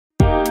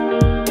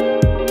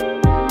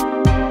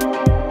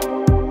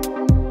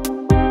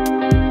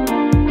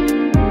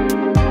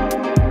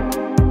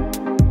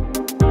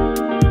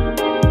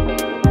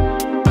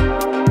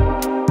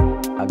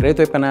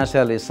Greatway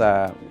Financial is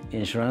a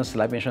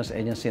life insurance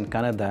agency in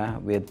Canada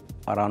with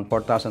around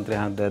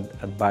 4,300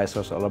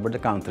 advisors all over the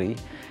country.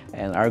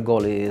 And our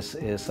goal is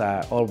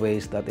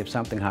always that if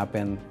something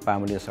happens,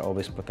 families are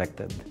always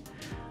protected.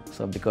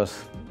 So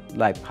because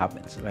life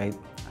happens, right?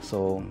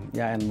 So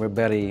yeah, and we're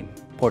very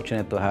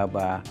fortunate to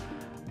have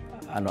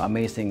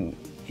amazing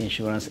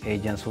insurance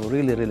agents who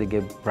really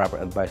give proper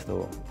advice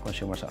to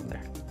consumers out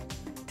there.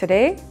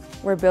 Today,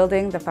 we're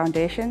building the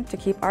foundation to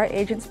keep our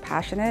agents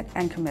passionate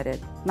and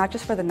committed, not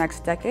just for the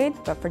next decade,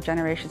 but for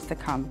generations to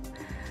come.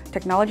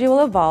 Technology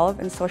will evolve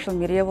and social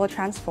media will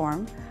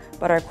transform,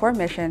 but our core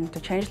mission to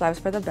change lives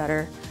for the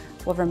better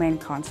will remain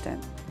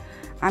constant.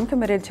 I'm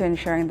committed to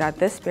ensuring that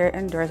this spirit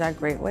endures at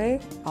Greatway,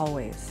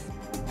 always.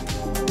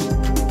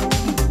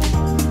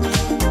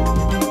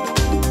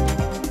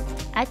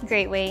 At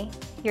Greatway,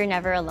 you're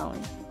never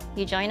alone.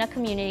 You join a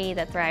community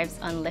that thrives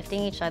on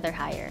lifting each other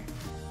higher,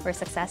 where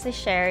success is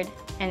shared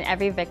and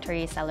every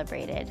victory is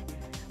celebrated.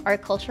 Our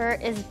culture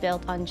is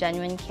built on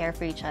genuine care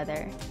for each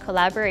other,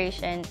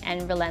 collaboration,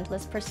 and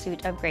relentless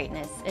pursuit of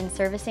greatness in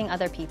servicing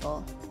other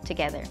people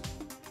together.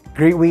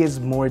 Greatway is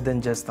more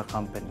than just a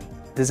company.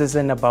 This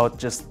isn't about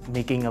just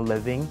making a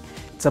living,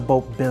 it's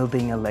about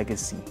building a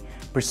legacy,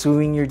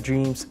 pursuing your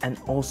dreams, and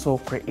also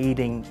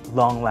creating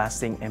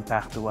long-lasting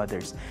impact to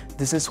others.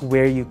 This is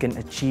where you can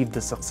achieve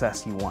the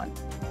success you want.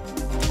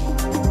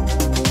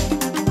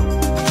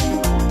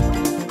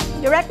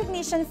 The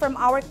recognition from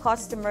our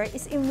customer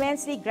is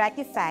immensely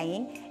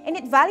gratifying, and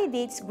it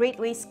validates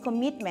Greatway's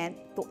commitment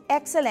to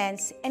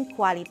excellence and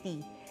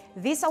quality.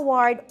 This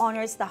award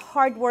honors the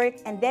hard work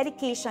and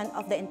dedication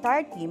of the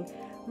entire team,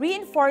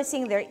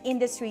 reinforcing their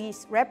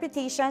industry's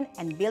reputation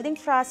and building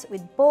trust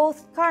with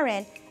both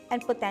current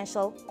and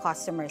potential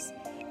customers.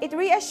 It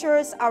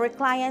reassures our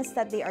clients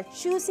that they are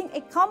choosing a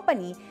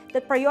company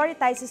that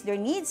prioritizes their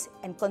needs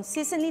and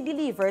consistently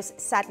delivers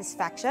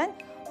satisfaction,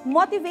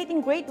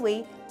 motivating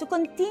Greatway to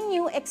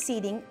continue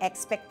exceeding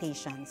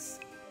expectations.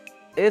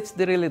 It's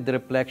really the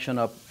reflection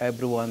of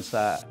everyone's,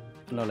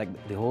 like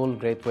the whole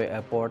Greatway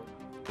effort,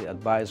 the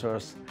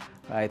advisors,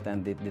 right,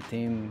 and the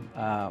team.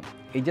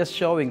 It's just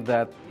showing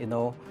that,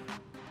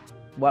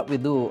 what we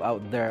do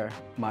out there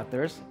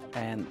matters,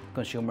 and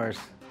consumers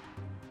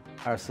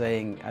are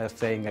saying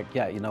like,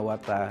 yeah, you know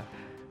what,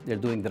 they're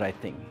doing the right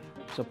thing.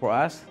 So for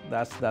us,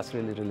 that's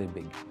really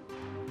big.